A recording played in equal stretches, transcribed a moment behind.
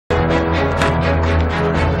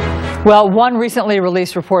Well, one recently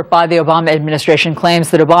released report by the Obama administration claims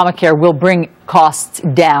that Obamacare will bring costs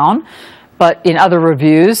down. But in other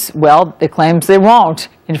reviews, well, it claims they won't.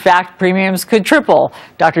 In fact, premiums could triple.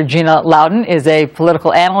 Dr. Gina Loudon is a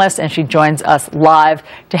political analyst, and she joins us live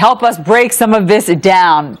to help us break some of this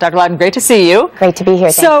down. Dr. Loudon, great to see you. Great to be here.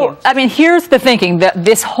 Thank you. I mean, here's the thinking, that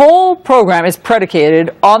this whole program is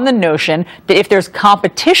predicated on the notion that if there's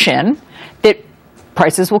competition, that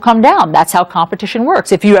prices will come down. That's how competition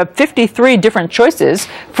works. If you have 53 different choices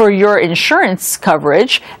for your insurance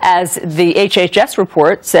coverage, as the HHS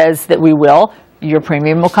report says that we will, your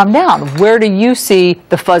premium will come down. Where do you see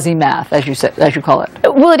the fuzzy math, as you call it?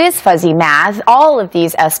 Well, it is fuzzy math. All of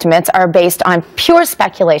these estimates are based on pure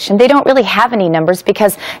speculation. They don't really have any numbers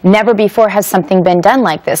because never before has something been done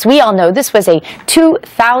like this. We all know this was a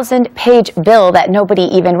 2,000-page bill that nobody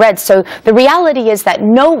even read. So the reality is that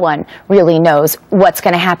no one really knows what's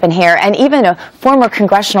going to happen here. And even a former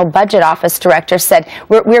Congressional Budget Office director said,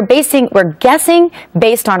 we're guessing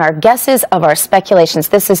based on our guesses of our speculations.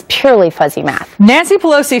 This is purely fuzzy math. Nancy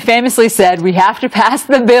Pelosi famously said we have to pass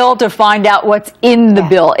the bill to find out what's in the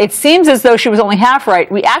bill. It seems as though she was only half right.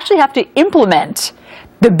 We actually have to implement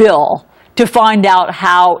the bill to find out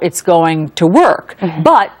how it's going to work.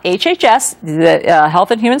 But HHS, the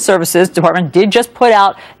Health and Human Services Department, did just put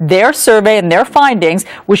out their survey and their findings,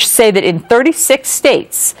 which say that in 36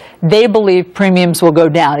 states, they believe premiums will go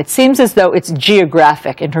down. It seems as though it's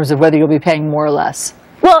geographic in terms of whether you'll be paying more or less.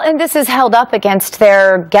 Well, and this is held up against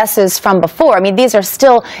their guesses from before. I mean, these are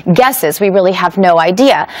still guesses. We really have no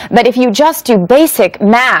idea. But if you just do basic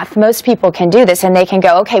math, most people can do this, and they can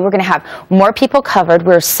go, okay, we're going to have more people covered.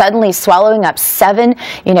 We're suddenly swallowing up 7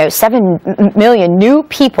 million new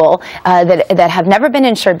people that have never been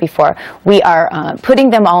insured before. We are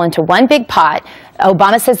putting them all into one big pot.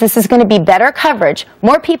 Obama says this is going to be better coverage.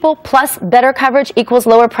 More people plus better coverage equals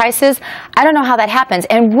lower prices. I don't know how that happens.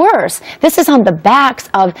 And worse, this is on the backs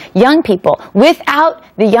of young people. Without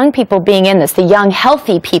the young people being in this, the young,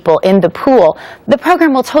 healthy people in the pool, the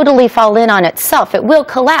program will totally fall in on itself. It will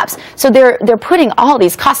collapse. So they're putting all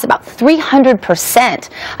these costs, about 300%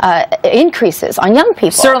 increases on young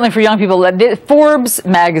people. Certainly for young people. Forbes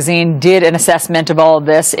magazine did an assessment of all of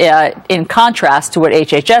this in contrast to what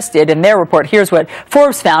HHS did in their report. Here's what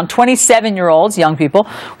Forbes found. 27-year-olds, young people,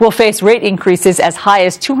 will face rate increases as high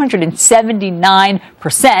as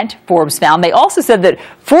 279%, Forbes found. They also said that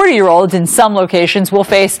 40-year-olds in some locations will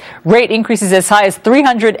face rate increases as high as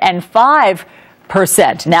 305%.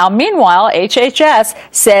 Now, meanwhile, HHS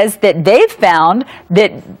says that they've found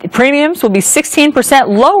that premiums will be 16%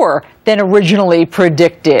 lower than originally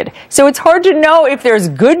predicted. So it's hard to know if there's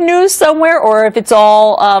good news somewhere or if it's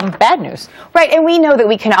all bad news. Right, and we know that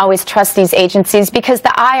we can always trust these agencies because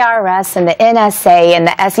the IRS and the NSA and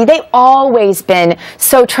the SE, they've always been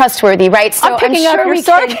so trustworthy, right? So I'm picking up your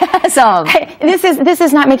sarcasm. This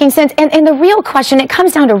is not making sense. And the real question, it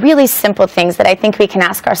comes down to really simple things that I think we can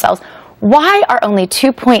ask ourselves. Why are only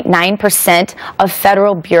 2.9% of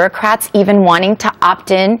federal bureaucrats even wanting to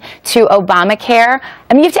opt in to Obamacare?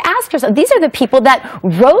 I mean, you have to ask yourself, these are the people that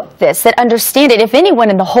wrote this, that understand it. If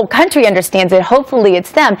anyone in the whole country understands it, hopefully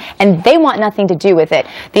it's them, and they want nothing to do with it.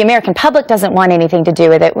 The American public doesn't want anything to do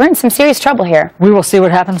with it. We're in some serious trouble here. We will see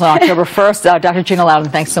what happens on October 1st. Dr. Gina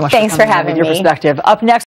Loudon, thanks so much for having me. Your perspective. Up next.